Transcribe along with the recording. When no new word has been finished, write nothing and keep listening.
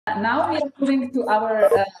Now we are moving to our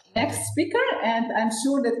next speaker, and I'm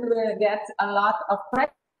sure that we will get a lot of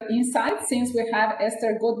practical insights since we have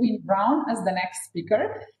Esther Godwin-Brown as the next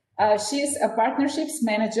speaker. She's a partnerships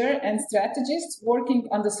manager and strategist working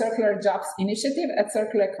on the Circular Jobs Initiative at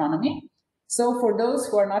Circular Economy. So for those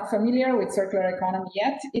who are not familiar with Circular Economy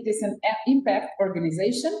yet, it is an impact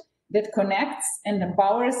organization that connects and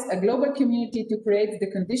empowers a global community to create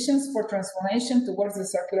the conditions for transformation towards the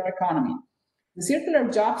circular economy. The Circular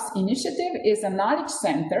Jobs Initiative is a knowledge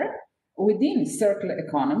center within circular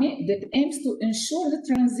economy that aims to ensure the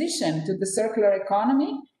transition to the circular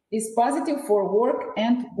economy is positive for work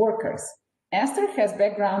and workers. Esther has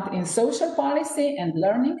background in social policy and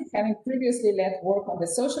learning, having previously led work on the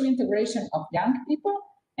social integration of young people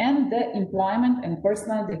and the employment and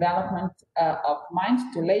personal development of mind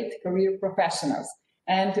to late career professionals.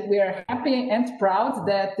 And we are happy and proud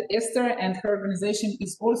that Esther and her organization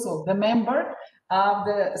is also the member of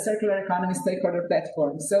the Circular Economy Stakeholder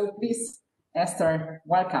Platform. So please, Esther,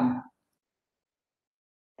 welcome.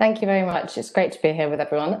 Thank you very much. It's great to be here with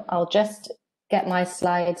everyone. I'll just get my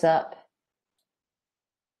slides up.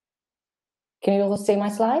 Can you all see my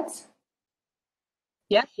slides?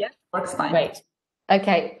 Yeah, works fine. Great.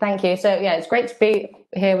 Okay, thank you. So yeah, it's great to be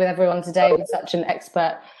here with everyone today with such an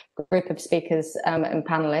expert group of speakers and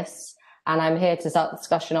panelists. And I'm here to start the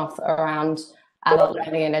discussion off around adult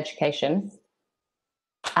learning and education.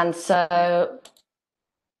 And so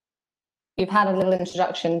you've had a little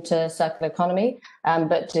introduction to circular economy,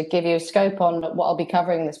 but to give you a scope on what I'll be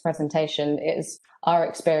covering in this presentation is our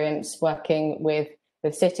experience working with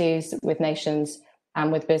cities, with nations,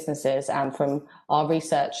 and with businesses, and from our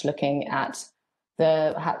research looking at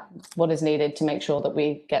what is needed to make sure that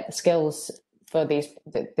we get the skills for these,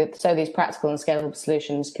 so these practical and scalable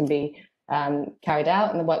solutions can be carried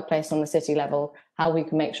out in the workplace on the city level, how we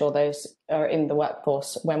can make sure those are in the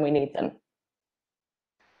workforce when we need them.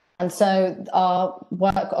 And so our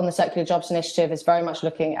work on the Circular Jobs Initiative is very much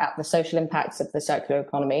looking at the social impacts of the circular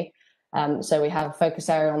economy. So we have a focus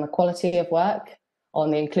area on the quality of work,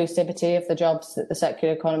 on the inclusivity of the jobs that the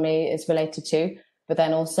circular economy is related to, but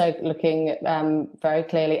then also looking very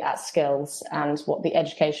clearly at skills and what the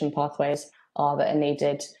education pathways are that are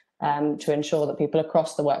needed to ensure that people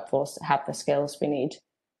across the workforce have the skills we need.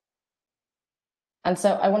 And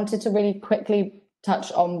so I wanted to really quickly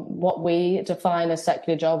touch on what we define as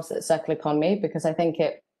circular jobs at circular economy, because I think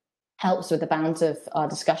it helps with the balance of our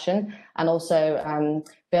discussion and also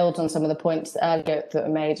build on some of the points earlier that were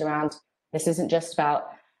made around this isn't just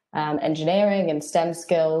about engineering and STEM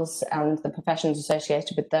skills and the professions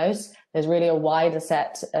associated with those. There's really a wider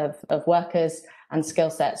set of workers and skill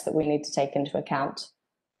sets that we need to take into account.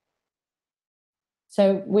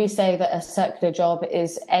 So we say that a circular job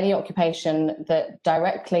is any occupation that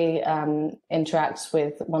directly interacts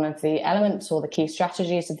with one of the elements or the key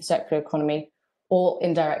strategies of the circular economy or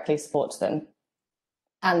indirectly supports them.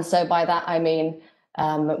 And so by that, I mean,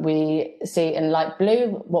 we see in light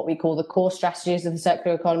blue what we call the core strategies of the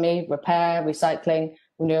circular economy: repair, recycling,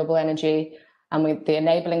 renewable energy, and with the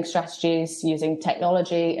enabling strategies using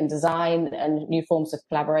technology and design and new forms of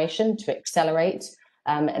collaboration to accelerate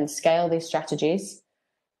and scale these strategies.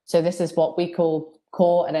 So this is what we call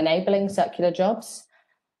core and enabling circular jobs.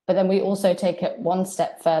 But then we also take it one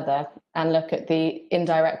step further and look at the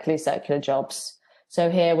indirectly circular jobs. So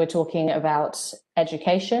here we're talking about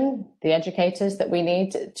education, the educators that we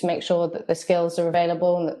need to make sure that the skills are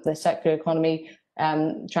available and that the circular economy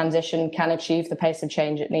transition can achieve the pace of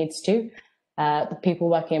change it needs to. The people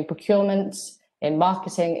working in procurement, in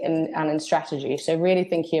marketing and in strategy. So really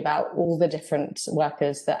thinking about all the different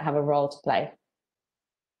workers that have a role to play.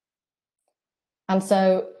 And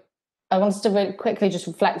so I wanted to really quickly just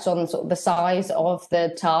reflect on sort of the size of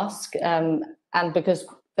the task, and because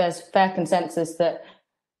there's fair consensus that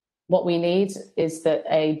what we need is that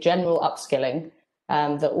a general upskilling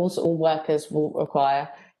that all workers will require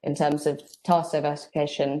in terms of task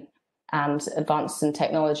diversification and advances in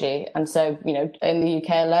technology. And so, you know, in the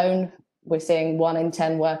UK alone, we're seeing 1 in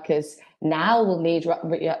 10 workers now will need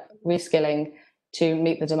reskilling to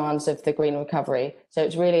meet the demands of the green recovery. So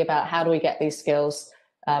it's really about how do we get these skills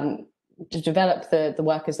to develop the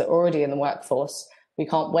workers that are already in the workforce. We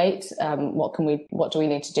can't wait. What do we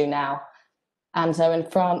need to do now? And so in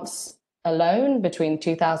France alone, between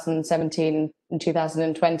 2017 and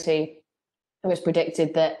 2020, it was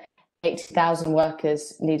predicted that 80,000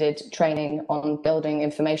 workers needed training on building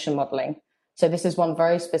information modeling. So this is one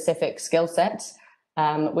very specific skill set,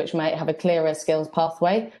 which might have a clearer skills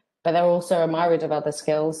pathway, but there are also a myriad of other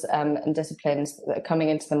skills and disciplines that are coming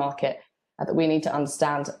into the market that we need to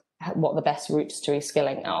understand what the best routes to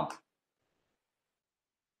reskilling are.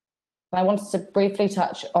 I wanted to briefly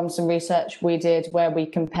touch on some research we did where we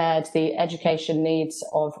compared the education needs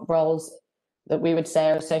of roles that we would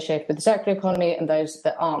say are associated with the circular economy and those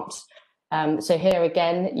that aren't. So here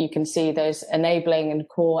again, you can see those enabling and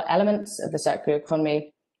core elements of the circular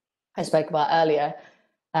economy I spoke about earlier.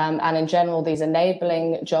 And in general, these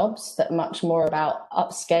enabling jobs that are much more about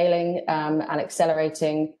upscaling and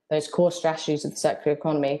accelerating those core strategies of the circular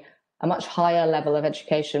economy, a much higher level of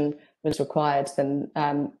education was required than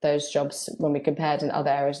those jobs when we compared in other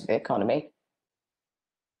areas of the economy.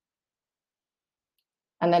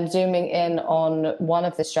 And then zooming in on one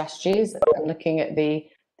of the strategies and looking at the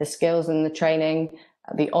skills and the training,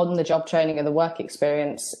 the on-the-job training and the work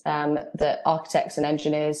experience that architects and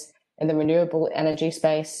engineers in the renewable energy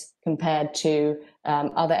space compared to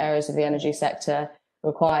other areas of the energy sector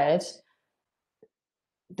required.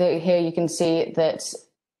 Here you can see that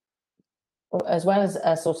as well as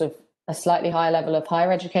a sort of a slightly higher level of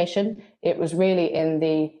higher education, it was really in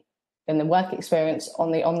the work experience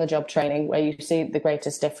on the job training where you see the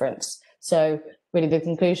greatest difference. So really the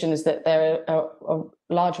conclusion is that there are a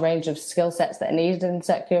large range of skill sets that are needed in the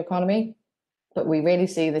circular economy, but we really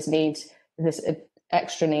see this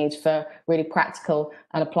extra need for really practical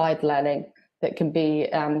and applied learning that can be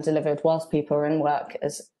delivered whilst people are in work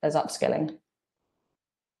as upskilling.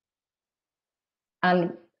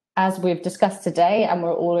 And as we've discussed today, and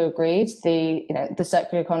we're all agreed, the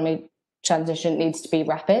circular economy transition needs to be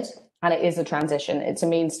rapid, and it is a transition. It's a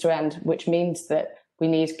means to end, which means that we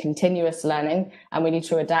need continuous learning, and we need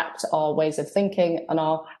to adapt our ways of thinking and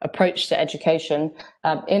our approach to education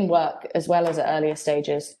in work as well as at earlier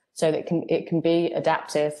stages, so that it can be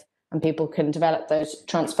adaptive and people can develop those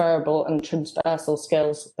transferable and transversal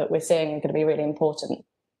skills that we're seeing are going to be really important.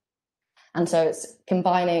 And so it's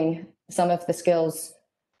combining some of the skills,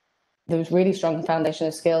 those really strong foundation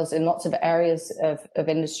of skills in lots of areas of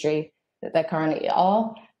industry that there currently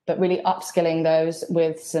are, but really upskilling those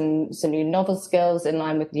with some new novel skills in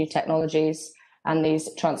line with new technologies and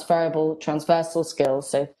these transversal skills,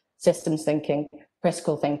 so systems thinking,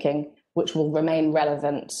 critical thinking, which will remain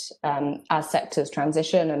relevant as sectors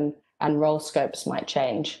transition and role scopes might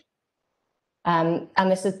change. And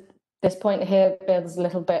this point here builds a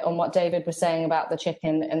little bit on what David was saying about the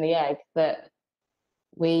chicken and the egg, that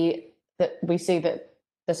we see that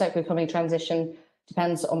the circular economy transition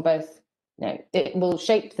depends on both. It will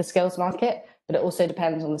shape the skills market, but it also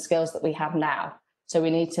depends on the skills that we have now. So we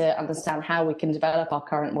need to understand how we can develop our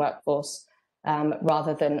current workforce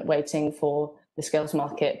rather than waiting for the skills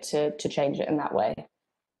market to change it in that way.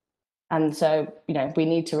 And so, we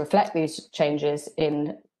need to reflect these changes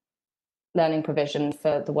in learning provision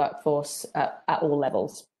for the workforce at all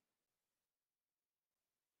levels.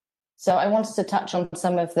 So I wanted to touch on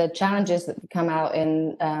some of the challenges that come out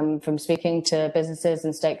from speaking to businesses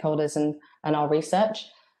and stakeholders and our research.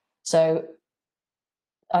 So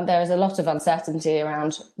there is a lot of uncertainty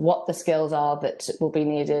around what the skills are that will be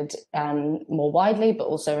needed more widely, but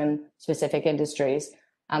also in specific industries.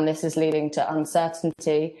 And this is leading to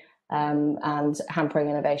uncertainty and hampering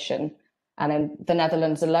innovation. And in the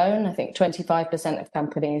Netherlands alone, I think 25% of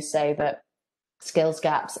companies say that skills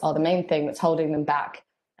gaps are the main thing that's holding them back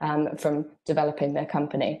from developing their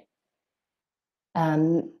company.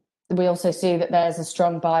 We also see that there's a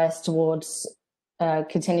strong bias towards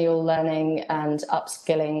continual learning and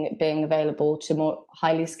upskilling being available to more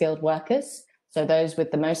highly skilled workers. So those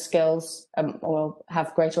with the most skills will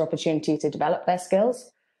have greater opportunity to develop their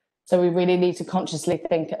skills. So we really need to consciously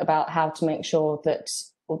think about how to make sure that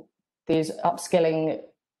these upskilling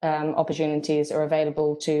opportunities are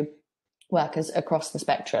available to workers across the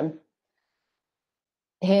spectrum.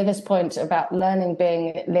 Here, this point about learning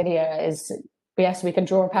being linear is, yes, we can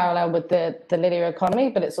draw a parallel with the linear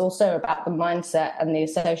economy, but it's also about the mindset and the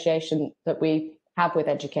association that we have with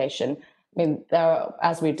education. I mean, there are,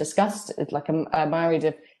 as we've discussed, it's like a myriad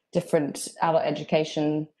of different adult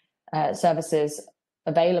education services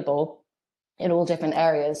available in all different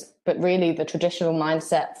areas. But really, the traditional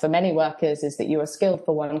mindset for many workers is that you are skilled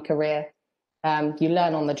for one career, you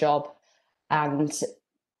learn on the job, and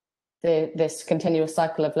this continuous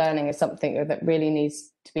cycle of learning is something that really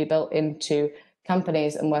needs to be built into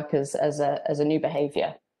companies and workers as a new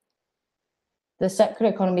behaviour. The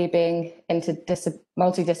circular economy being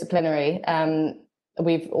multidisciplinary,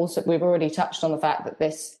 we've already touched on the fact that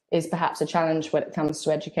this is perhaps a challenge when it comes to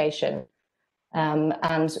education.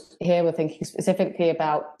 And here we're thinking specifically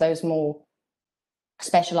about those more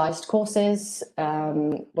specialised courses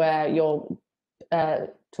where you're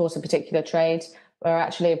taught a particular trade, where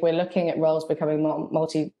actually if we're looking at roles becoming more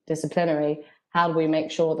multidisciplinary, how do we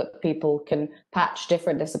make sure that people can patch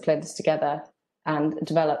different disciplines together and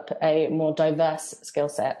develop a more diverse skill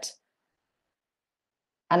set.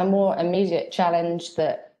 And a more immediate challenge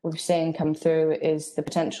that we've seen come through is the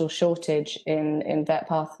potential shortage in vet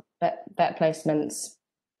placements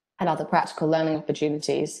and other practical learning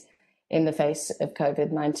opportunities in the face of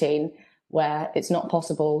COVID-19, where it's not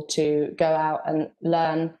possible to go out and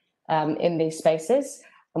learn in these spaces,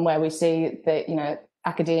 and where we see that, you know,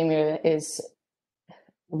 academia is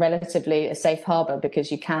relatively a safe harbor because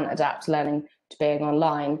you can adapt learning to being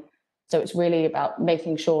online. So it's really about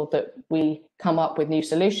making sure that we come up with new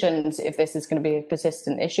solutions if this is going to be a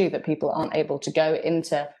persistent issue, that people aren't able to go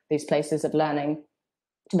into these places of learning,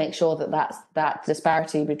 to make sure that that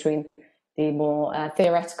disparity between the more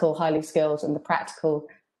theoretical, highly skilled and the practical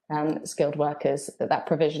skilled workers, that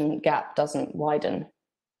provision gap doesn't widen.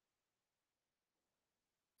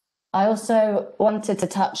 I also wanted to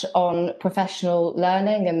touch on professional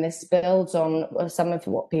learning, and this builds on some of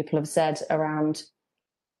what people have said around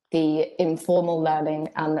the informal learning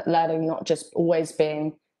and learning not just always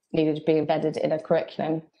being needed to be embedded in a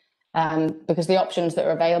curriculum. Because the options that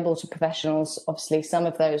are available to professionals, obviously some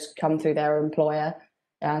of those come through their employer,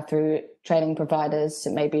 through training providers,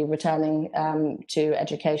 maybe returning to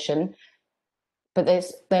education. But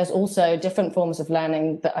there's also different forms of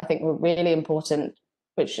learning that I think were really important,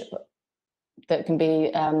 that can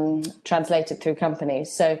be translated through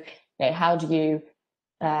companies. So, you know, how do you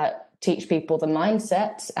teach people the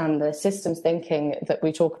mindset and the systems thinking that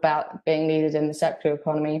we talk about being needed in the circular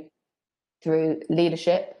economy through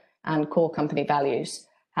leadership and core company values?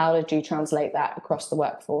 How did you translate that across the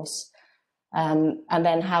workforce? And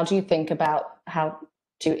then how do you think about how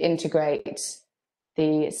to integrate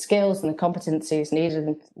the skills and the competencies needed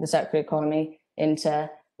in the circular economy into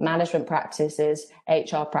management practices,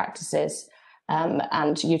 HR practices,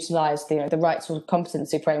 and utilize the right sort of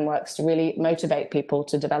competency frameworks to really motivate people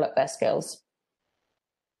to develop their skills.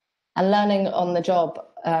 And learning on the job,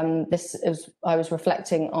 I was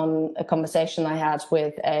reflecting on a conversation I had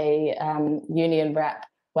with a union rep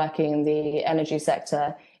working in the energy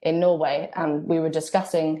sector in Norway, and we were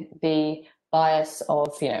discussing the bias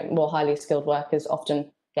of, you know, more highly skilled workers often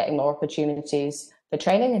getting more opportunities for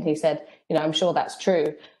training. And he said, you know, I'm sure that's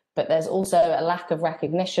true, but there's also a lack of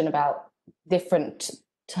recognition about different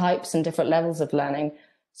types and different levels of learning.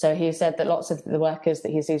 So he said that lots of the workers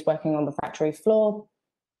that he sees working on the factory floor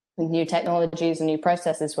with new technologies and new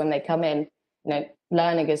processes, when they come in, you know,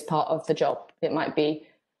 learning is part of the job. It might be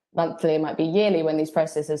monthly, it might be yearly when these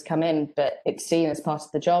processes come in, but it's seen as part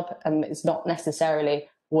of the job, and it's not necessarily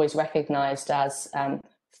always recognized as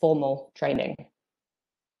formal training.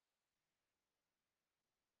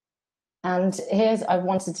 And I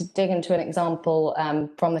wanted to dig into an example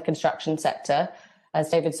from the construction sector. As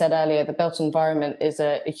David said earlier, the built environment is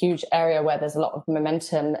a huge area where there's a lot of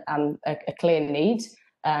momentum and a clear need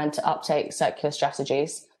to uptake circular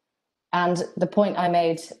strategies. And the point I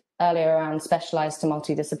made earlier around specialised to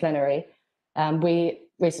multidisciplinary, we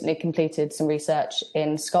recently completed some research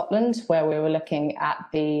in Scotland where we were looking at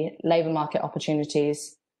the labour market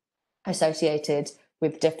opportunities associated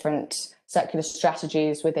with different circular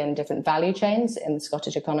strategies within different value chains in the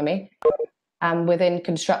Scottish economy. And within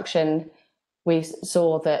construction, we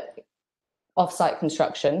saw that off-site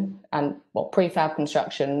construction and prefab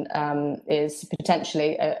construction is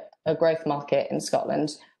potentially a growth market in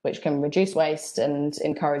Scotland, which can reduce waste and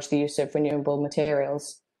encourage the use of renewable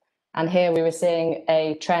materials. And here we were seeing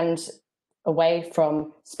a trend away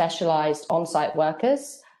from specialised on-site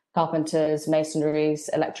workers, carpenters, masonries,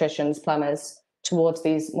 electricians, plumbers, towards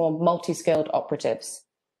these more multi-skilled operatives,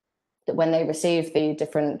 that when they receive the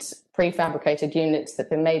different prefabricated units that have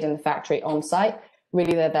been made in the factory on site,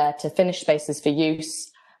 really they're there to finish spaces for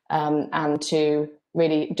use and to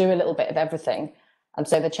really do a little bit of everything. And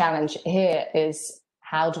so the challenge here is,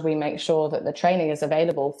 how do we make sure that the training is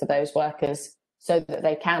available for those workers so that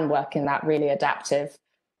they can work in that really adaptive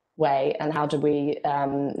way? And how do we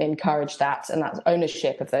encourage that and that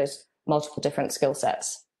ownership of those multiple different skill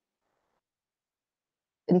sets?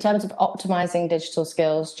 In terms of optimizing digital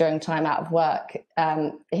skills during time out of work,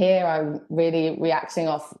 here I'm really reacting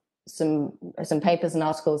off some papers and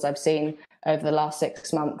articles I've seen over the last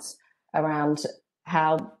 6 months around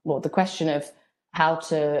the question of how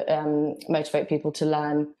to motivate people to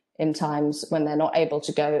learn in times when they're not able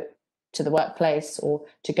to go to the workplace or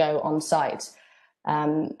to go on site.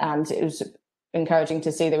 And it was encouraging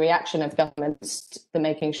to see the reaction of governments to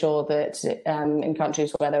making sure that in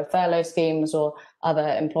countries where there were furlough schemes or other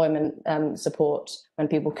employment support when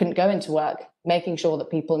people couldn't go into work, making sure that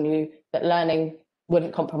people knew that learning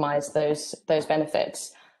wouldn't compromise those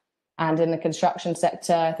benefits. And in the construction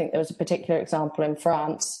sector, I think there was a particular example in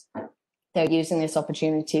France they're using this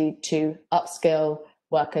opportunity to upskill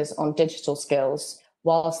workers on digital skills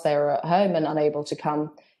whilst they're at home and unable to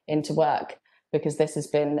come into work, because this has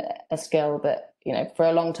been a skill that, you know, for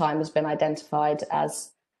a long time has been identified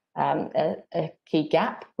as a key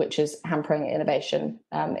gap, which is hampering innovation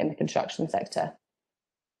in the construction sector.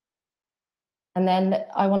 And then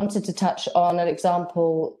I wanted to touch on an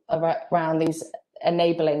example around these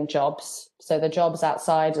enabling jobs. So the jobs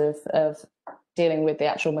outside of dealing with the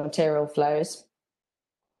actual material flows.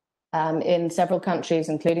 In several countries,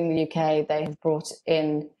 including the UK, they have brought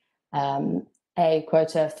in a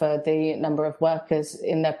quota for the number of workers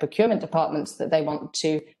in their procurement departments that they want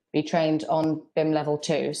to be trained on BIM level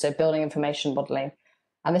 2, so building information modelling.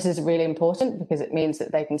 And this is really important because it means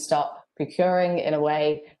that they can start procuring in a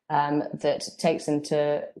way that takes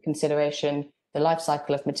into consideration the life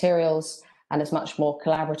cycle of materials and is much more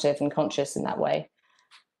collaborative and conscious in that way.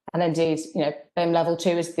 And indeed, you know, BIM level 2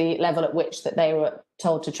 is the level at which that they were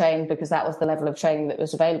told to train because that was the level of training that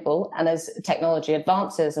was available. And as technology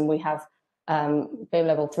advances and we have BIM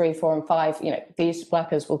level 3, 4, and 5, you know, these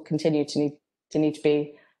workers will continue to need to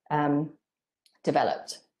be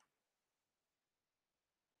developed.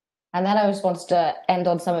 And then I just wanted to end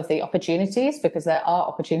on some of the opportunities, because there are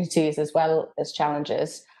opportunities as well as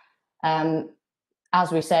challenges.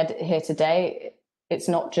 As we said here today, it's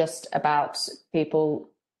not just about people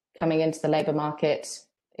coming into the labour market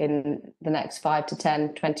in the next 5 to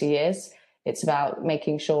 10, 20 years. It's about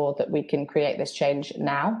making sure that we can create this change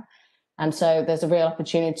now. And so there's a real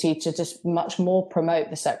opportunity to just much more promote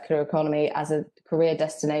the circular economy as a career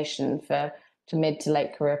destination for mid to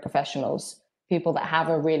late career professionals, people that have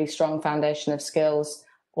a really strong foundation of skills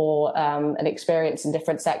or an experience in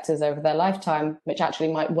different sectors over their lifetime, which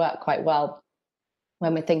actually might work quite well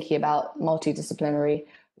when we're thinking about multidisciplinary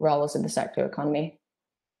roles in the circular economy.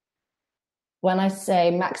 When I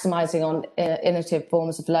say maximising on innovative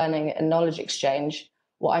forms of learning and knowledge exchange,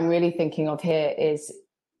 what I'm really thinking of here is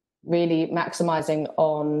really maximising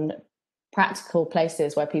on practical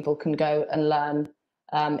places where people can go and learn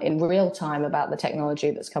in real time about the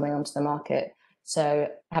technology that's coming onto the market. So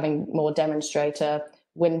having more demonstrator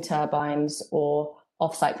wind turbines or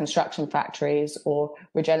off-site construction factories or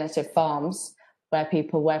regenerative farms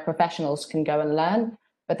where professionals can go and learn,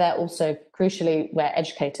 but they're also crucially where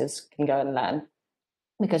educators can go and learn.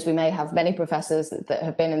 Because we may have many professors that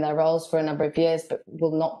have been in their roles for a number of years, but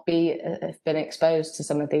will not have been exposed to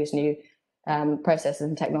some of these new processes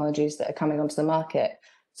and technologies that are coming onto the market.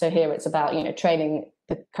 So here it's about, you know, training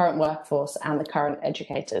the current workforce and the current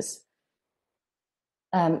educators.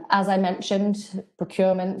 As I mentioned,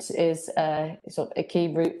 procurement is sort of a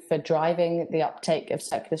key route for driving the uptake of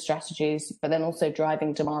circular strategies, but then also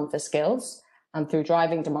driving demand for skills. And through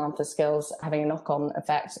driving demand for skills, having a knock-on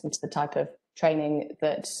effect into the type of training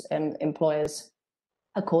that employers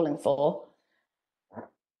are calling for.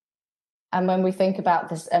 And when we think about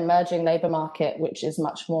this emerging labour market, which is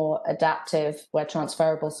much more adaptive, where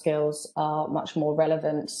transferable skills are much more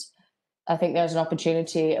relevant, I think there's an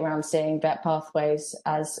opportunity around seeing vet pathways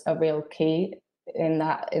as a real key in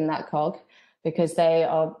that cog, because they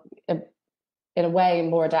are, in a way,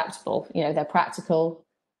 more adaptable. You know, they're practical,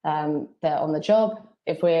 they're on the job.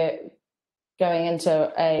 If we're going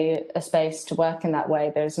into a space to work in that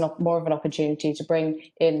way, there's more of an opportunity to bring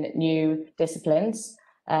in new disciplines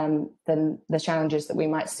than the challenges that we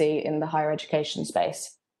might see in the higher education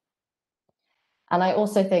space. And I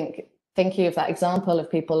also think, thinking of that example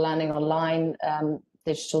of people learning online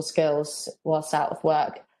digital skills whilst out of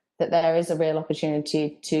work, that there is a real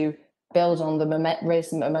opportunity to build on the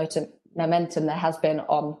momentum there has been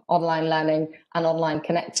on online learning and online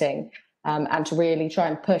connecting, and to really try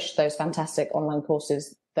and push those fantastic online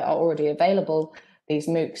courses that are already available, these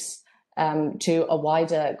MOOCs, to a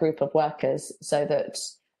wider group of workers, so that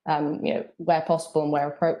you know, where possible and where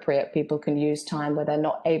appropriate, people can use time where they're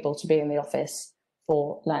not able to be in the office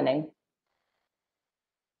for learning.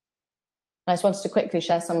 I just wanted to quickly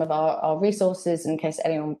share some of our resources in case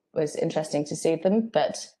anyone was interested to see them.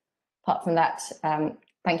 But apart from that,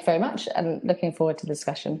 thank you very much, and looking forward to the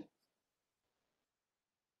discussion.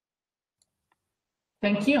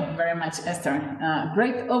 Thank you very much, Esther.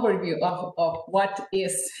 Great overview of what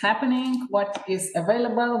is happening, what is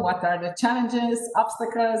available, what are the challenges,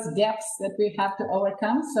 obstacles, gaps that we have to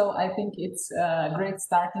overcome. So I think it's a great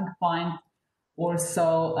starting point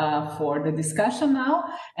also for the discussion now.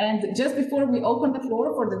 And just before we open the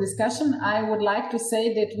floor for the discussion, I would like to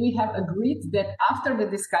say that we have agreed that after the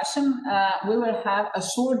discussion, we will have a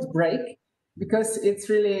short break because it's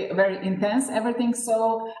really very intense, everything.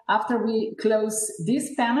 So after we close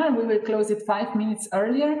this panel, we will close it 5 minutes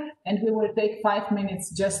earlier, and we will take 5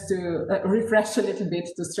 minutes just to refresh a little bit,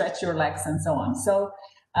 to stretch your legs and so on. So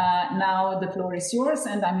now the floor is yours,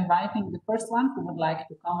 and I'm inviting the first one who would like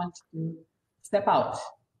to comment to step out.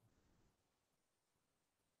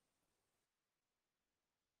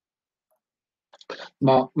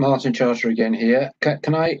 Martin Charter again here.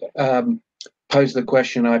 Can I pose the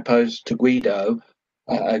question I posed to Guido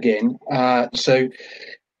again? So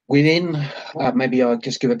within, maybe I'll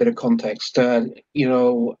just give a bit of context, you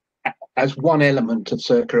know, as one element of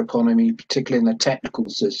circular economy, particularly in the technical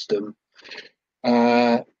system,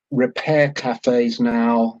 repair cafes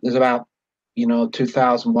now, there's about, you know,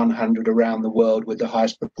 2,100 around the world, with the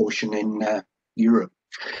highest proportion in Europe.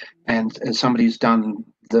 And as somebody who's done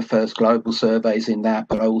the first global surveys in that,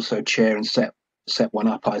 but I also chair and set one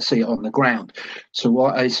up, I see it on the ground. So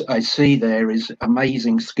what I see there is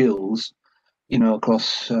amazing skills, you know,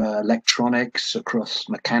 across electronics, across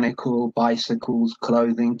mechanical, bicycles,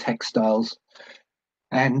 clothing, textiles,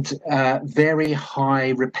 and very high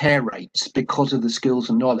repair rates because of the skills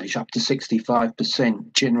and knowledge. Up to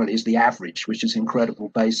 65% generally is the average, which is incredible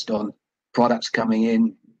based on products coming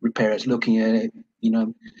in, repairers looking at it, you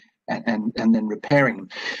know, and then repairing them.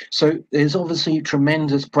 So there's obviously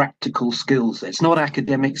tremendous practical skills. It's not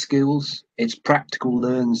academic skills, it's practical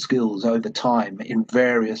learned skills over time in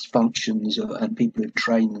various functions, and people who've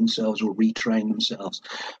trained themselves or retrained themselves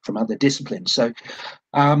from other disciplines. So,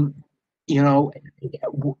 you know,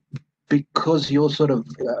 because you're sort of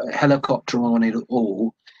helicopter on it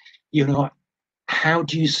all, you know, how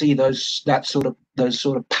do you see those sort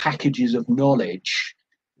of packages of knowledge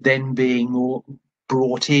then being more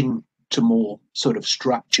brought in to more sort of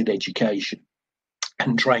structured education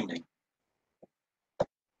and training?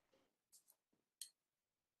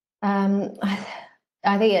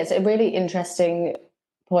 I think it's a really interesting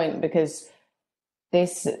point, because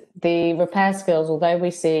the repair skills, although we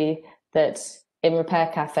see that in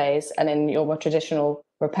repair cafes and in your more traditional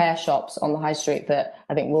repair shops on the high street that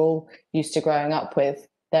I think we're all used to growing up with,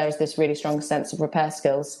 there is this really strong sense of repair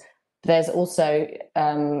skills. But there's also,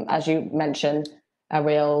 as you mentioned, a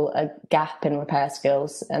real gap in repair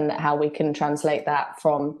skills, and how we can translate that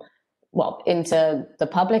from, well, into the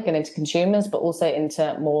public and into consumers, but also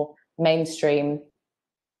into more mainstream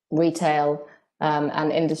retail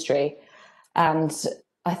and industry. And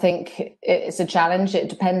I think it's a challenge. It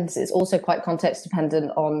depends. It's also quite context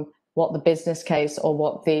dependent on what the business case or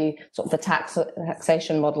what the sort of the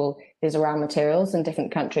taxation model is around materials in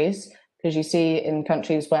different countries. Because you see in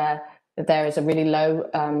countries where there is a really low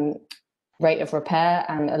rate of repair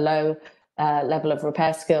and a low level of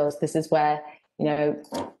repair skills, this is where, you know,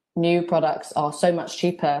 new products are so much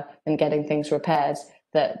cheaper than getting things repaired,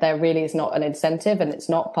 that there really is not an incentive, and it's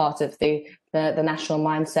not part of the national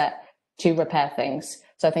mindset to repair things.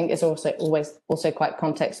 So I think it's also quite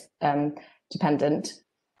context dependent.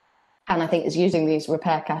 And I think it's using these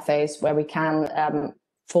repair cafes where we can,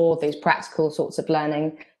 for these practical sorts of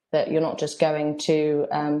learning, that you're not just going to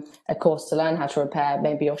a course to learn how to repair,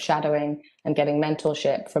 maybe you're shadowing and getting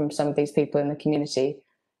mentorship from some of these people in the community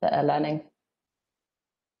that are learning.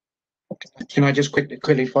 Can I just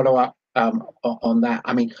quickly follow up on that?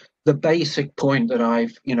 I mean, the basic point that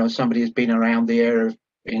I've, you know, somebody who's been around the area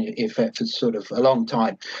for sort of a long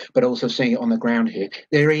time, but also seeing it on the ground here,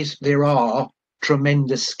 there are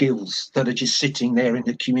tremendous skills that are just sitting there in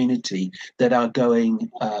the community that are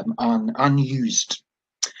going unused.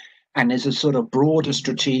 And there's a sort of broader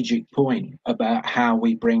strategic point about how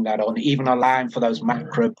we bring that on, even allowing for those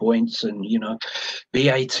macro points and, you know,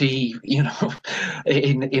 VAT, you know,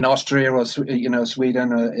 in Austria or, you know,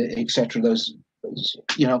 Sweden, etc. Those,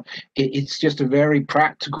 you know, it's just a very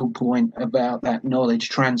practical point about that knowledge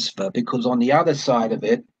transfer, because on the other side of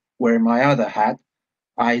it, wearing my other hat,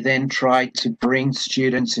 I then tried to bring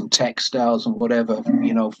students in textiles and whatever,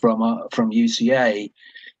 you know, from UCA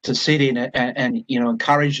to sit in and you know,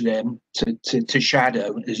 encourage them to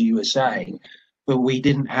shadow, as you were saying, but we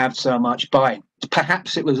didn't have so much buy-in.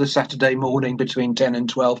 Perhaps it was a Saturday morning between 10 and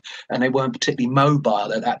 12 and they weren't particularly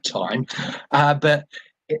mobile at that time, but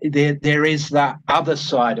there is that other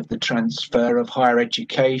side of the transfer of higher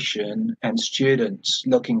education and students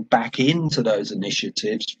looking back into those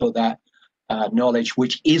initiatives for that knowledge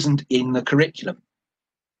which isn't in the curriculum.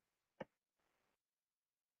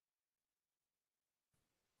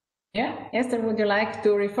 Yeah, Esther, would you like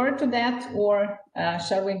to refer to that, or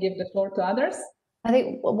shall we give the floor to others? I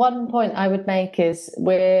think one point I would make is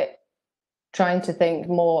we're trying to think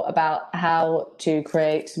more about how to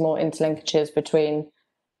create more interlinkages between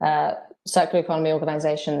circular economy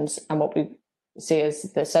organisations and what we see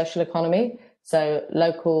as the social economy. So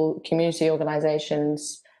local community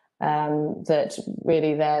organizations that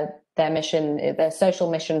really their mission, their social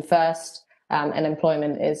mission first, and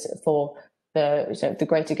employment is for the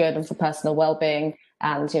greater good and for personal well-being,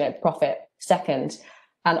 and profit second.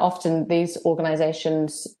 And often these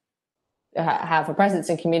organizations have a presence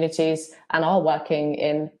in communities and are working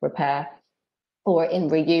in repair or in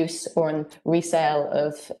reuse or in resale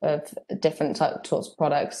of different sorts of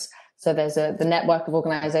products. So there's the network of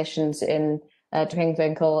organizations in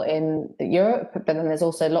Twinkle in Europe, but then there's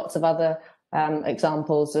also lots of other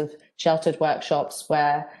examples of sheltered workshops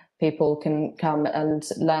where people can come and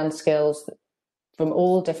learn skills from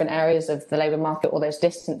all different areas of the labour market or those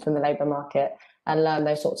distant from the labour market, and learn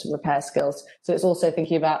those sorts of repair skills. So it's also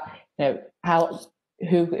thinking about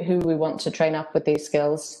who we want to train up with these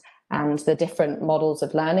skills, and the different models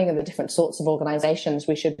of learning and the different sorts of organisations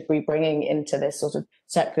we should be bringing into this sort of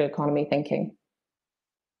circular economy thinking.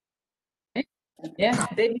 Yeah,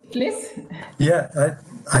 David, please. Yeah,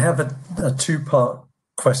 I have a two-part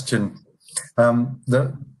question.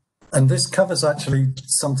 And this covers actually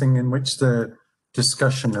something in which the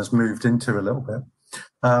discussion has moved into a little bit.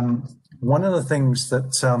 One of the things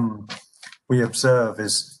that we observe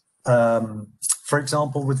is, for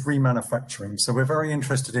example, with remanufacturing. So we're very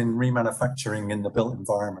interested in remanufacturing in the built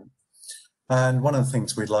environment. And one of the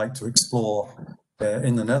things we'd like to explore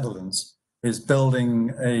in the Netherlands is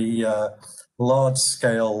building a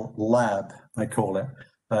large-scale lab, I call it.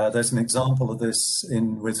 There's an example of this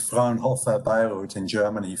with Fraunhofer Bayreuth in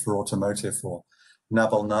Germany for automotive, or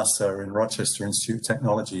Nabal Nasser in Rochester Institute of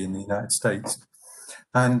Technology in the United States.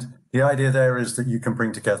 And the idea there is that you can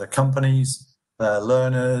bring together companies,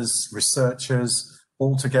 learners, researchers,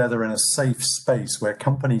 all together in a safe space where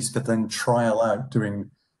companies could then trial out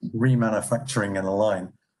doing remanufacturing in a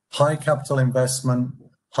line. High capital investment,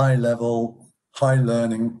 high level, high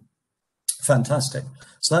learning, fantastic.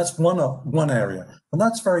 So that's one area. And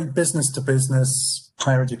that's very business to business,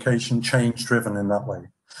 higher education, change driven in that way.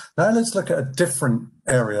 Now let's look at a different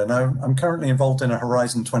area. Now I'm currently involved in a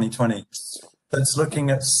Horizon 2020 that's looking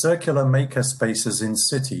at circular maker spaces in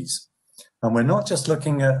cities. And we're not just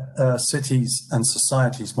looking at cities and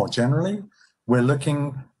societies more generally, we're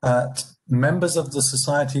looking at members of the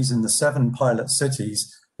societies in the 7 pilot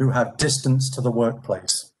cities who have distance to the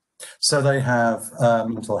workplace. So they have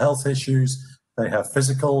mental health issues, they have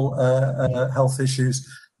physical health issues,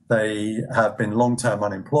 they have been long-term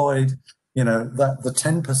unemployed, that the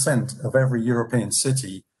 10% of every European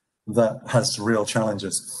city that has real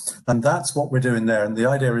challenges. And that's what we're doing there. And the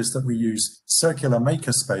idea is that we use circular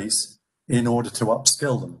makerspace in order to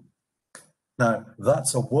upskill them. Now,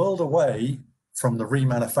 that's a world away from the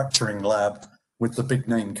remanufacturing lab with the big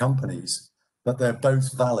name companies, but they're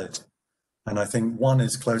both valid. And I think one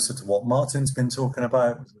is closer to what Martin's been talking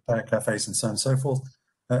about, repair cafes and so on and so forth,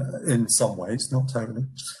 in some ways, not totally.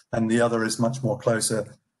 And the other is much more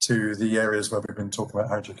closer to the areas where we've been talking about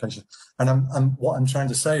higher education. And what I'm trying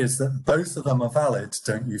to say is that both of them are valid,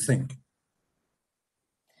 don't you think?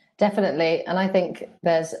 Definitely. And I think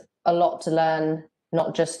there's a lot to learn,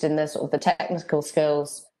 not just in the sort of the technical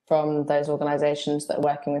skills from those organisations that are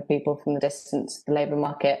working with people from the distance, the labour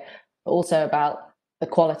market, but also about the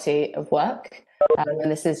quality of work.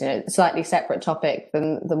 And this is a slightly separate topic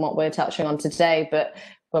than what we're touching on today, but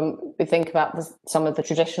when we think about some of the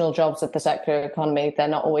traditional jobs of the circular economy, they're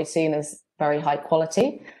not always seen as very high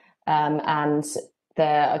quality, and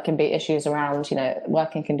there can be issues around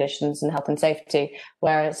working conditions and health and safety,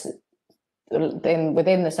 whereas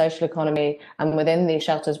within the social economy and within these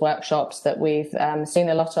shelters workshops that we've seen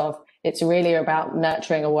a lot of, it's really about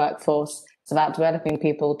nurturing a workforce. It's about developing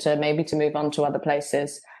people to move on to other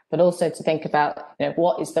places, but also to think about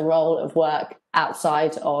what is the role of work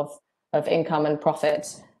outside of income and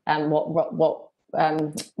profit, and what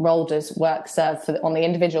role does work serve on the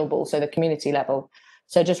individual but also the community level.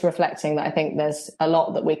 So just reflecting that I think there's a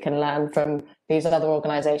lot that we can learn from these other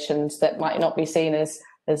organisations that might not be seen as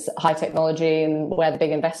high technology and where the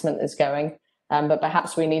big investment is going, but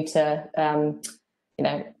perhaps we need to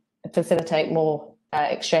facilitate more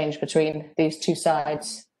exchange between these two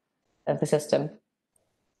sides of the system.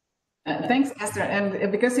 Thanks, Esther.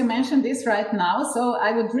 And because you mentioned this right now, so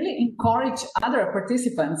I would really encourage other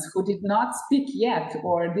participants who did not speak yet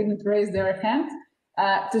or didn't raise their hand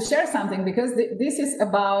to share something, because this is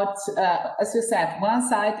about, as you said, one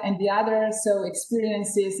side and the other, so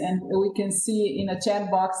experiences, and we can see in a chat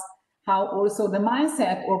box how also the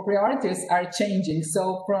mindset or priorities are changing.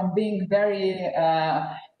 So from being very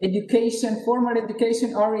education, formal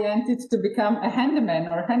education oriented to become a handyman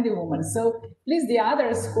or handywoman. So please, the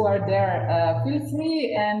others who are there, feel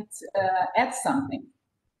free and add something.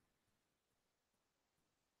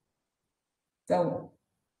 So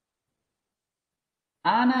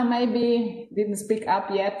Anna maybe didn't speak up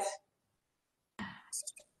yet.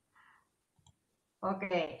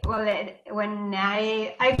 Okay, well, when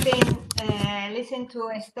I've been listening to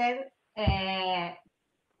Esther,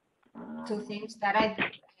 two things that I've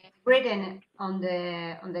written on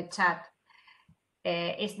the chat.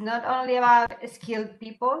 It's not only about skilled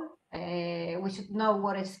people. We should know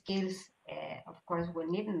what skills, of course, we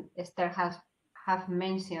need. And Esther has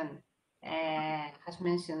mentioned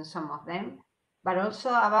some of them, but also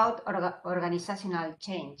about organizational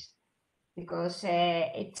change, because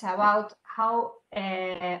it's about how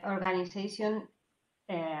organization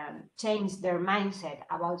change their mindset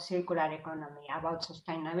about circular economy, about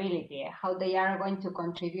sustainability, how they are going to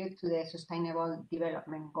contribute to the sustainable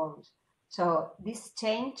development goals. So this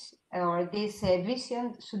change or this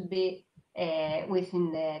vision should be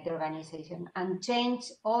within the organization, and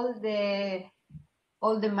change all the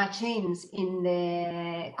machines in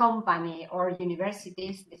the company or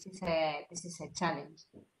universities. This is a challenge.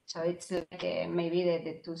 So it's like maybe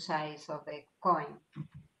the two sides of the coin.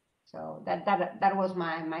 So that was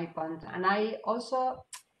my point. And I also,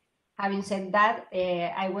 having said that,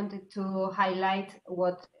 I wanted to highlight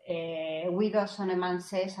what Guido Sonnemann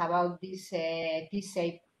says about these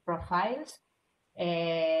T-shape profiles,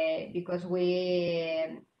 because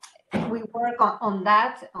we work on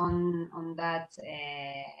that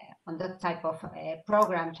type of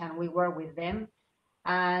programs, and we work with them.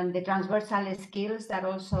 And the transversal skills that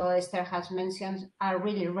also Esther has mentioned are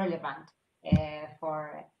really relevant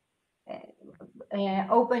for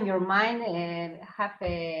open your mind and have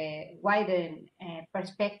a wider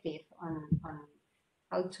perspective on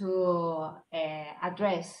how to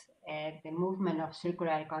address the movement of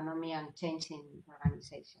circular economy and changing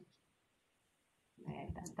organizations.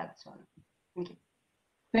 That's all. Thank you.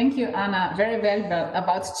 Thank you, Anna. Very valuable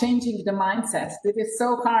about changing the mindset. It is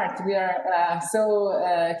so hard. We are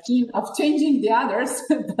so keen of changing the others,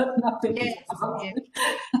 but not thinking about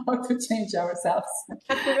how to change ourselves.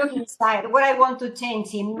 But to look inside, what I want to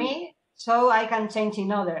change in me, so I can change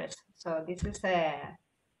in others. So this is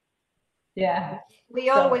yeah. We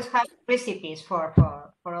always have recipes for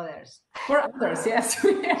others. For others, yes.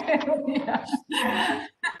 Yeah.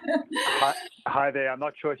 Hi there. I'm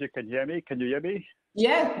not sure if you can hear me. Can you hear me?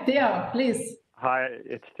 Yeah, Theo, please. Hi,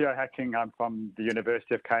 it's Theo Hacking. I'm from the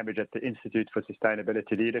University of Cambridge at the Institute for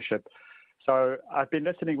Sustainability Leadership. So I've been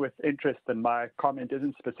listening with interest, and my comment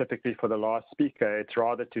isn't specifically for the last speaker. It's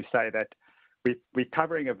rather to say that we're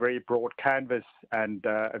covering a very broad canvas and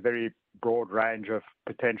a very broad range of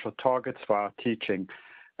potential targets for our teaching.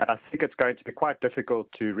 And I think it's going to be quite difficult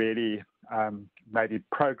to really maybe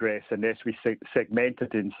progress unless we segment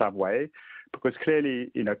it in some way, because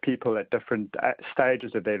clearly, people at different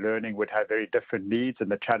stages of their learning would have very different needs,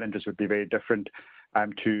 and the challenges would be very different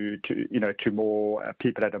to more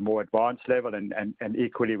people at a more advanced level. And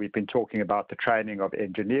equally, we've been talking about the training of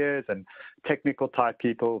engineers and technical type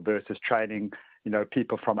people versus training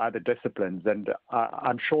people from other disciplines. And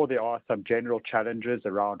I'm sure there are some general challenges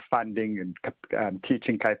around funding and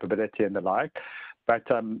teaching capability and the like. But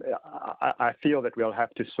I feel that we'll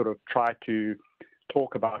have to sort of try to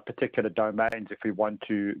talk about particular domains if we want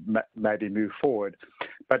to maybe move forward.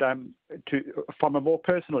 But from a more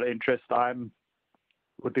personal interest,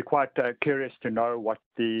 would be quite curious to know what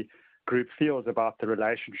the group feels about the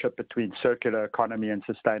relationship between circular economy and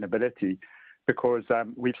sustainability, because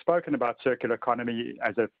we've spoken about circular economy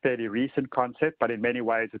as a fairly recent concept, but in many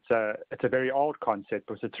ways it's a very old concept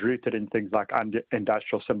because it's rooted in things like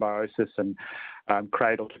industrial symbiosis and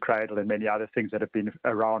cradle to cradle and many other things that have been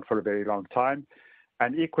around for a very long time.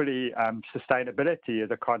 And equally, sustainability is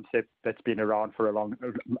a concept that's been around for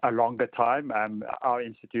a longer time. Our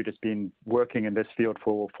institute has been working in this field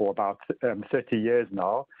for about 30 years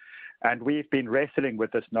now. And we've been wrestling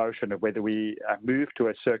with this notion of whether we move to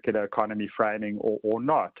a circular economy framing or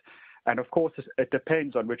not. And of course, it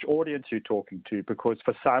depends on which audience you're talking to, because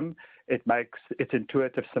for some, it makes its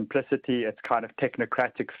intuitive simplicity, its kind of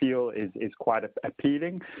technocratic feel is quite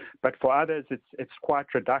appealing. But for others, it's quite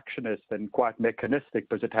reductionist and quite mechanistic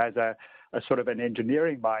because it has a sort of an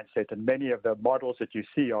engineering mindset. And many of the models that you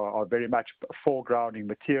see are very much foregrounding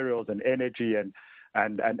materials and energy and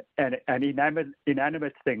and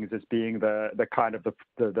inanimate things as being the kind of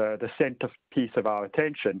the centerpiece of our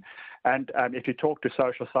attention. And if you talk to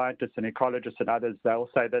social scientists and ecologists and others, they'll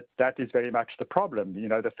say that that is very much the problem. You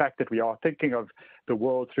know, the fact that we are thinking of the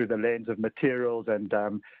world through the lens of materials and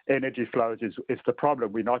energy flows is the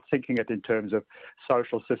problem. We're not thinking it in terms of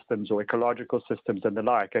social systems or ecological systems and the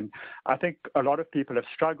like. And I think a lot of people have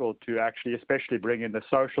struggled to actually especially bring in the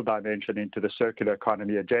social dimension into the circular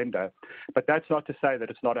economy agenda. But that's not to say that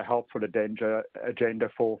it's not a helpful agenda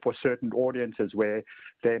for certain audiences where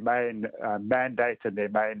their main mandate and their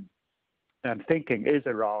main thinking is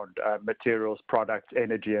around materials, products,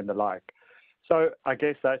 energy, and the like. So I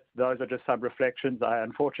guess that those are just some reflections. I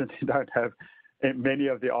unfortunately don't have many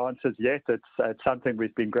of the answers yet. It's something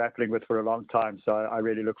we've been grappling with for a long time. So I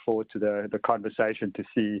really look forward to the conversation to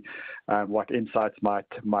see what insights might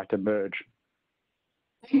emerge.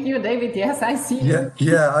 Thank you, David. Yes, I see you.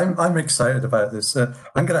 Yeah, I'm excited about this.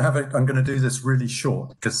 I'm going to do this really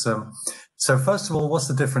short because. So first of all, what's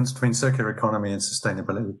the difference between circular economy and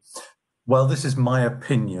sustainability? Well, this is my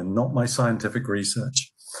opinion, not my scientific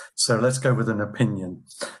research. So let's go with an opinion.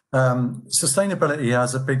 Sustainability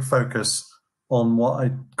has a big focus on what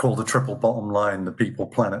I call the triple bottom line, the people,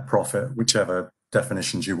 planet, profit, whichever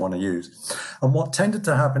definitions you want to use. And what tended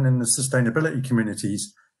to happen in the sustainability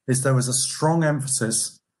communities is there was a strong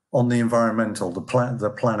emphasis on the environmental, the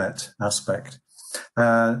planet aspect,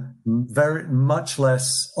 very much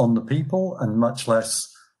less on the people and much less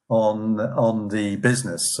on the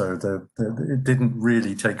business. So it didn't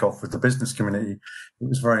really take off with the business community. It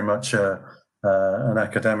was very much an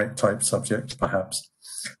academic type subject, perhaps,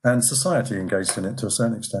 and society engaged in it to a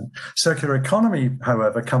certain extent. Circular economy,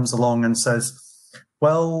 however, comes along and says,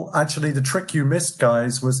 well, actually, the trick you missed,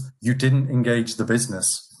 guys, was you didn't engage the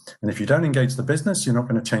business. And if you don't engage the business, you're not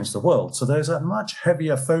going to change the world. So there's a much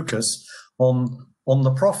heavier focus on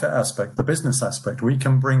the profit aspect, the business aspect. We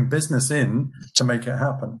can bring business in to make it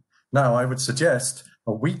happen. Now, I would suggest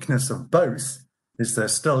a weakness of both is there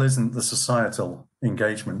still isn't the societal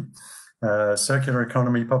engagement. Circular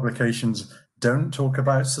economy publications don't talk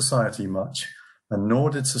about society much, and nor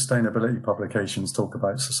did sustainability publications talk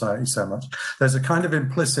about society so much. There's a kind of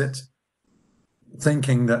implicit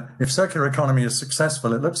thinking that if circular economy is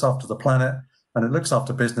successful, it looks after the planet and it looks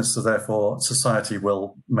after business, so therefore society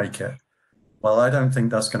will make it. Well, I don't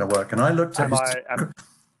think that's going to work. And I looked at... Am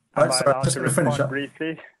I allowed to respond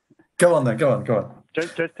briefly? Go on then, go on.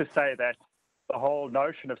 Just to say that the whole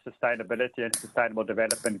notion of sustainability and sustainable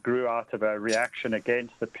development grew out of a reaction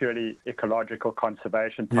against the purely ecological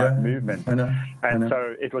conservation type movement. I know.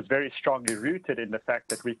 So it was very strongly rooted in the fact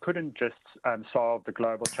that we couldn't just solve the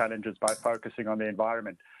global challenges by focusing on the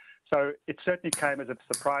environment. So it certainly came as a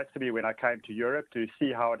surprise to me when I came to Europe to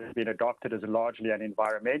see how it has been adopted as largely an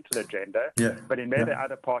environmental agenda. Yeah. But in many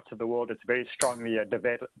other parts of the world, it's very strongly a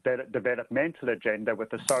developmental agenda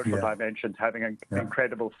with the social dimensions having an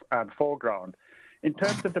incredible foreground. In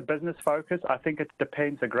terms of the business focus, I think it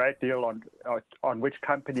depends a great deal on which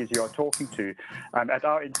companies you are talking to. At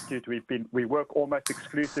our institute, we work almost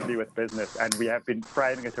exclusively with business, and we have been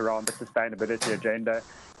framing it around the sustainability agenda.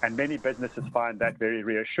 And many businesses find that very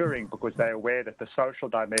reassuring because they're aware that the social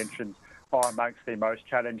dimensions are amongst their most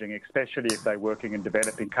challenging, especially if they're working in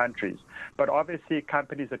developing countries. But obviously,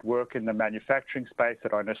 companies that work in the manufacturing space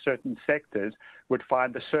that are in certain sectors would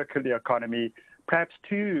find the circular economy perhaps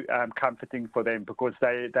too comforting for them because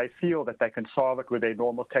they feel that they can solve it with their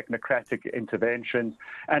normal technocratic interventions.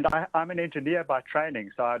 And I'm an engineer by training,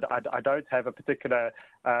 so I don't have a particular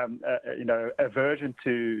aversion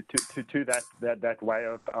to that way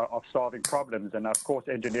of solving problems. And of course,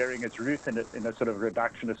 engineering is rooted in a sort of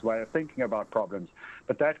reductionist way of thinking about problems.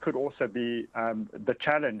 But that could also be the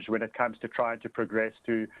challenge when it comes to trying to progress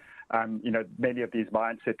to many of these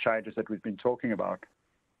mindset changes that we've been talking about.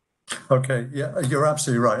 Okay, yeah, you're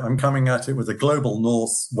absolutely right. I'm coming at it with a global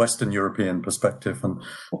Western European perspective,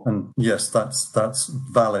 and yes, that's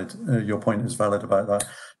valid. Your point is valid about that.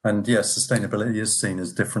 And yes, sustainability is seen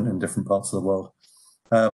as different in different parts of the world.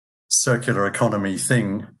 Circular economy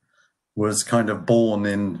thing was kind of born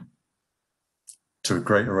in, to a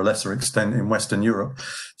greater or lesser extent, in Western Europe.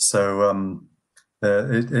 So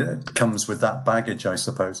it comes with that baggage, I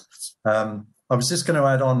suppose. I was just going to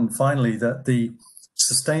add on finally that the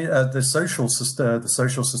social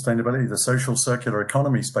sustainability, the social circular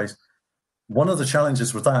economy space, one of the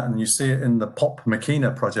challenges with that, and you see it in the Pop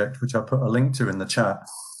Makina project, which I put a link to in the chat,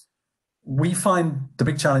 we find the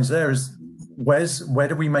big challenge there is where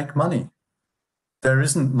do we make money? There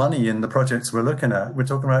isn't money in the projects we're looking at. We're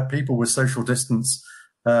talking about people with social distance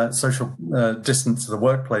to the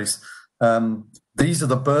workplace. these are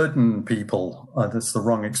the burden people, that's the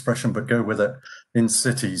wrong expression, but go with it, in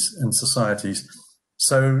cities and societies.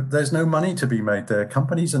 So there's no money to be made there.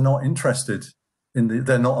 Companies are not interested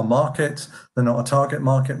they're not a market, they're not a target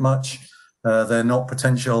market much, they're not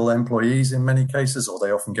potential employees in many cases, or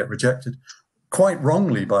they often get rejected. Quite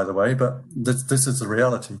wrongly, by the way, but this is the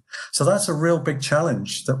reality. So that's a real big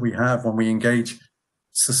challenge that we have when we engage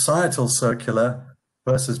societal circular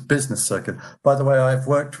versus business circular. By the way, I've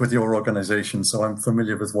worked with your organization, so I'm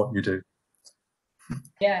familiar with what you do.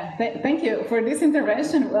 Yeah, thank you for this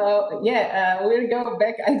intervention. We'll go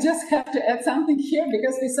back. I just have to add something here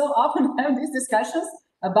because we so often have these discussions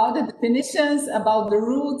about the definitions, about the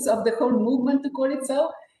roots of the whole movement, to call it so.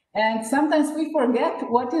 And sometimes we forget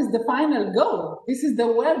what is the final goal. This is the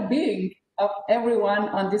well-being of everyone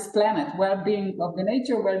on this planet, well-being of the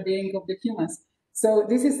nature, well-being of the humans. So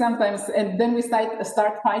this is sometimes, and then we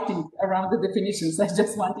start fighting around the definitions. I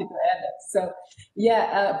just wanted to add that. So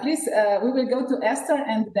yeah, please, we will go to Esther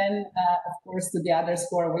and then, of course, to the others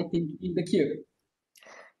who are waiting in the queue.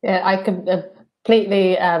 Yeah, I could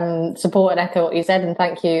completely support and echo what you said, and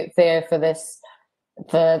thank you, Theo, for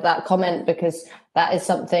that comment, because that is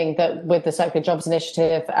something that with the Circular Jobs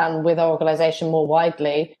Initiative and with our organisation more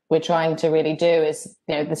widely, we're trying to really do is,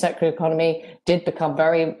 the circular economy did become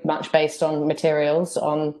very much based on materials,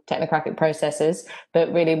 on technocratic processes,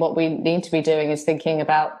 but really what we need to be doing is thinking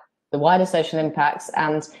about the wider social impacts,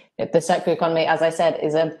 and the circular economy, as I said,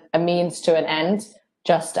 is a means to an end,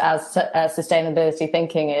 just as sustainability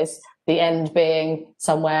thinking is, the end being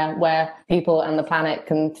somewhere where people and the planet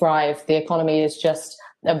can thrive. The economy is just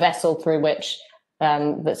a vessel through which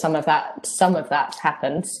that some of that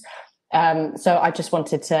happens. So I just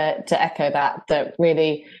wanted to echo that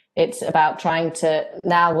really it's about trying to,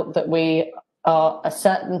 now that we are a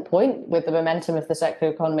certain point with the momentum of the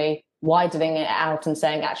circular economy, widening it out and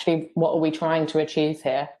saying, actually, what are we trying to achieve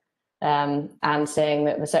here? And saying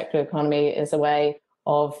that the circular economy is a way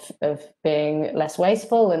of being less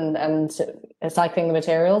wasteful and recycling the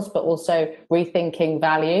materials, but also rethinking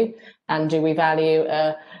value. And do we value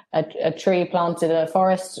a tree planted in a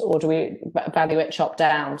forest, or do we value it chopped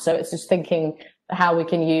down? So it's just thinking how we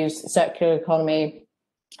can use circular economy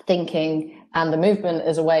thinking and the movement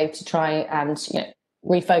as a way to try and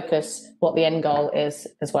refocus what the end goal is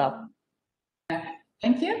as well.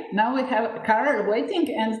 Thank you. Now we have Carol waiting,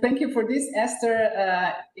 and thank you for this, Esther.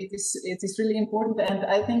 It is really important, and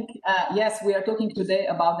I think yes, we are talking today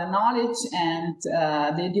about the knowledge and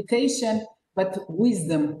the education, but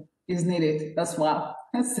wisdom is needed as well.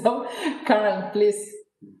 So, Carol, please.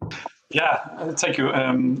 Yeah, thank you.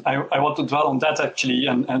 I want to dwell on that actually,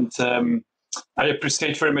 and I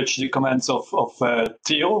appreciate very much the comments of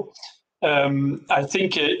Theo. I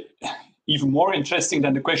think even more interesting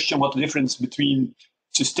than the question what the difference between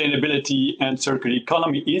sustainability and circular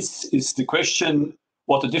economy is the question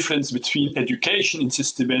what the difference between education in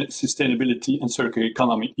sustainability and circular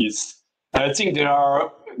economy is. I think there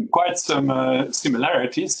are quite some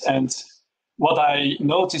similarities, and what I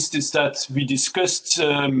noticed is that we discussed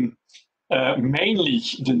mainly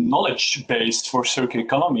the knowledge based for circular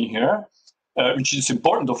economy here, which is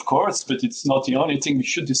important, of course, but it's not the only thing we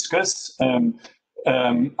should discuss.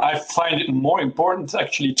 I find it more important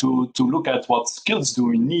actually to look at what skills do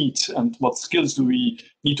we need and what skills do we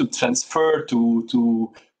need to transfer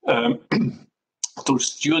to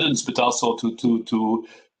students, but also to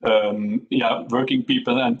working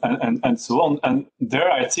people and so on. And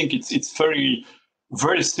there, I think it's very,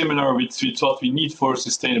 very similar with what we need for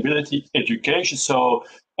sustainability education. So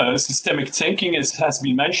systemic thinking has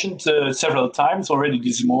been mentioned several times already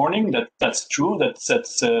this morning. That's true.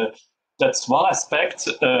 That's one aspect.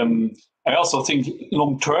 I also think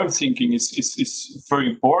long-term thinking is very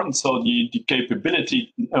important. So the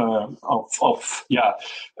capability of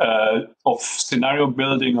scenario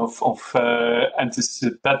building, of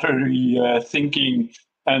anticipatory thinking,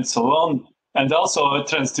 and so on, and also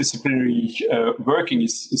transdisciplinary working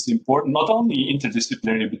is important. Not only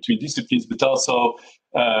interdisciplinary between disciplines, but also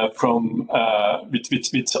with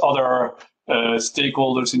other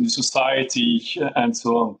stakeholders in the society and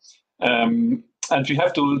so on. And we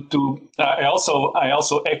have to. I also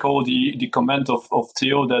echo the comment of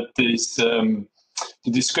Theo that the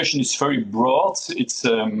discussion is very broad. It's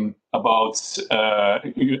about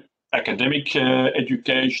academic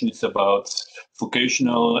education. It's about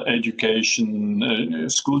vocational education,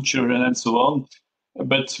 school children, and so on.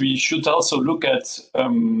 But we should also look at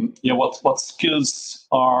what skills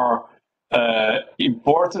are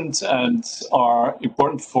important and are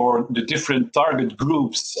important for the different target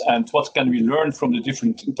groups, and what can we learn from the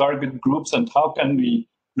different target groups, and how can we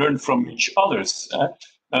learn from each others.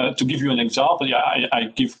 To give you an example, I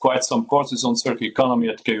give quite some courses on circular economy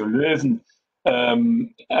at KU Leuven,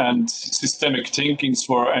 and systemic thinking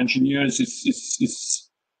for engineers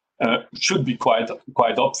should be quite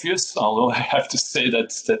obvious. Although I have to say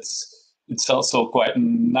that it's also quite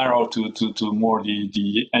narrow to more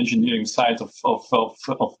the engineering side of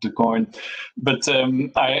the coin. But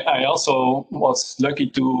I also was lucky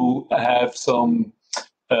to have some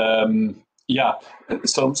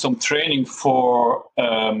training for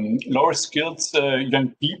lower skilled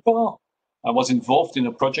young people. I was involved in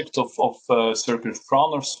a project of circular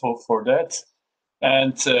founders for that.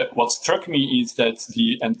 And what struck me is that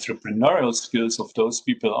the entrepreneurial skills of those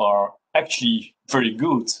people are actually very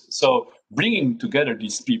good. So bringing together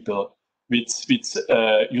these people with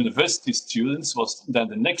university students was then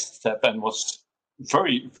the next step, and was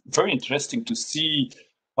very, very interesting to see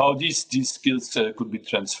how these skills could be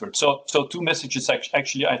transferred. So two messages.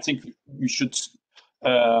 Actually, I think we should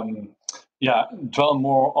dwell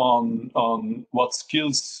more on what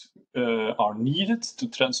skills are needed to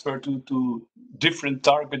transfer to different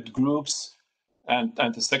target groups, and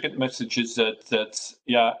the second message is that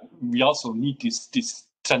we also need this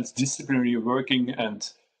transdisciplinary working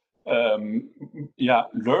and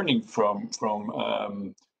learning from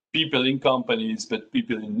people in companies, but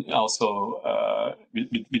people in also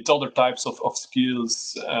with other types of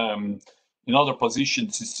skills in other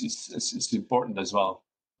positions is important as well.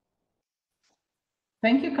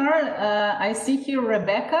 Thank you, Carl. I see here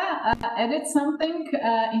Rebecca added something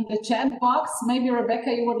in the chat box. Maybe,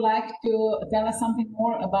 Rebecca, you would like to tell us something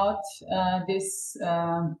more about this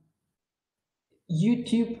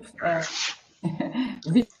YouTube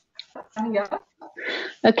video coming up?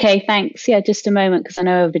 Okay, thanks. Yeah, just a moment, because I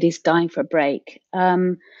know everybody's dying for a break.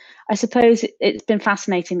 I suppose it's been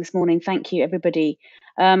fascinating this morning. Thank you, everybody.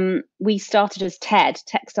 We started as TED,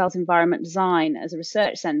 Textiles Environment Design, as a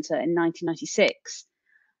research centre in 1996.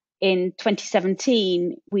 In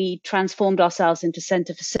 2017, we transformed ourselves into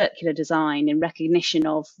Centre for Circular Design in recognition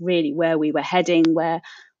of really where we were heading, where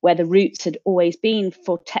the roots had always been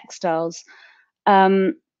for textiles.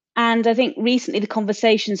 And I think recently the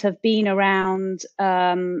conversations have been around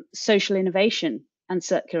social innovation and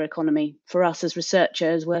circular economy for us as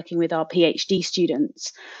researchers working with our PhD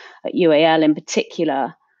students at UAL in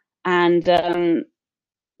particular. And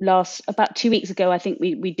about 2 weeks ago, I think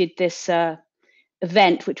we did this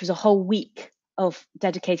event, which was a whole week of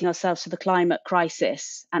dedicating ourselves to the climate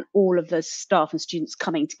crisis, and all of the staff and students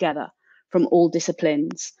coming together from all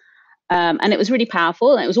disciplines. And it was really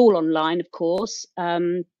powerful, and it was all online, of course.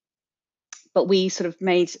 But we sort of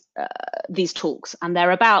made these talks, and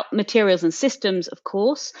they're about materials and systems, of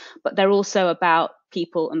course, but they're also about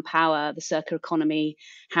people and power, the circular economy,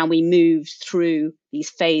 how we moved through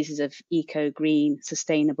these phases of eco, green,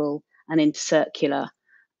 sustainable, and into circular,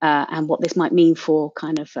 and what this might mean for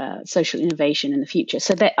kind of social innovation in the future.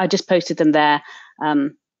 So I just posted them there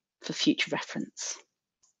for future reference.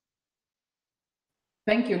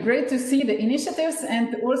 Thank you. Great to see the initiatives,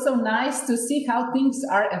 and also nice to see how things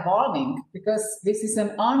are evolving, because this is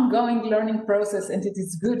an ongoing learning process, and it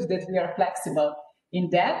is good that we are flexible in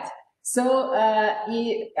that. So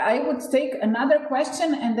I would take another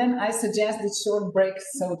question, and then I suggest a short break,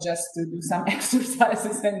 so just to do some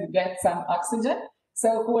exercises and get some oxygen.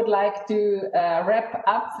 So who would like to wrap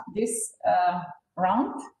up this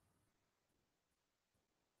round?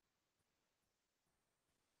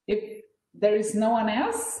 If there is no one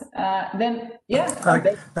else, then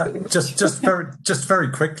just very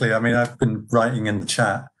quickly. I mean, I've been writing in the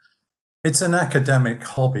chat. It's an academic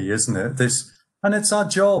hobby, isn't it? And it's our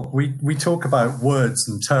job. We talk about words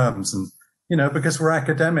and terms, and because we're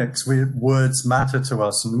academics, words matter to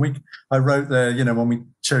us. And I wrote there, when we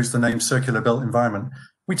chose the name Circular Built Environment,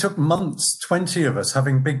 we took months, 20 of us,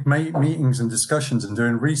 having big meetings and discussions and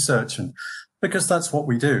doing research, and because that's what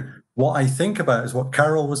we do. What I think about is what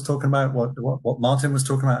Carol was talking about, what Martin was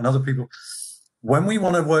talking about, and other people. When we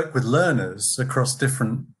want to work with learners across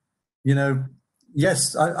different,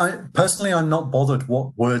 yes, I personally, I'm not bothered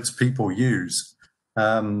what words people use.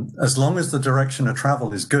 As long as the direction of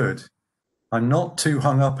travel is good, I'm not too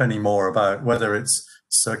hung up anymore about whether it's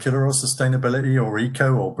circular or sustainability or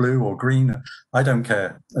eco or blue or green. I don't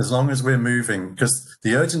care, as long as we're moving, because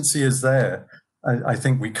the urgency is there. I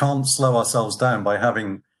think we can't slow ourselves down by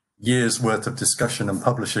having years worth of discussion and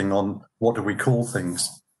publishing on what do we call things.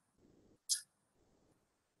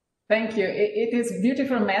 Thank you. It is a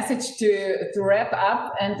beautiful message to wrap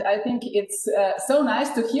up, and I think it's so nice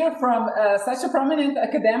to hear from such a prominent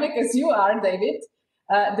academic as you are, David.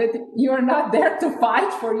 that you're not there to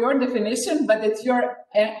fight for your definition, but that you're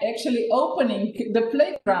actually opening the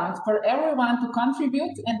playground for everyone to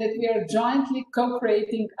contribute, and that we are jointly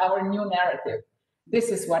co-creating our new narrative. This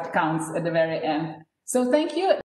is what counts at the very end. So thank you.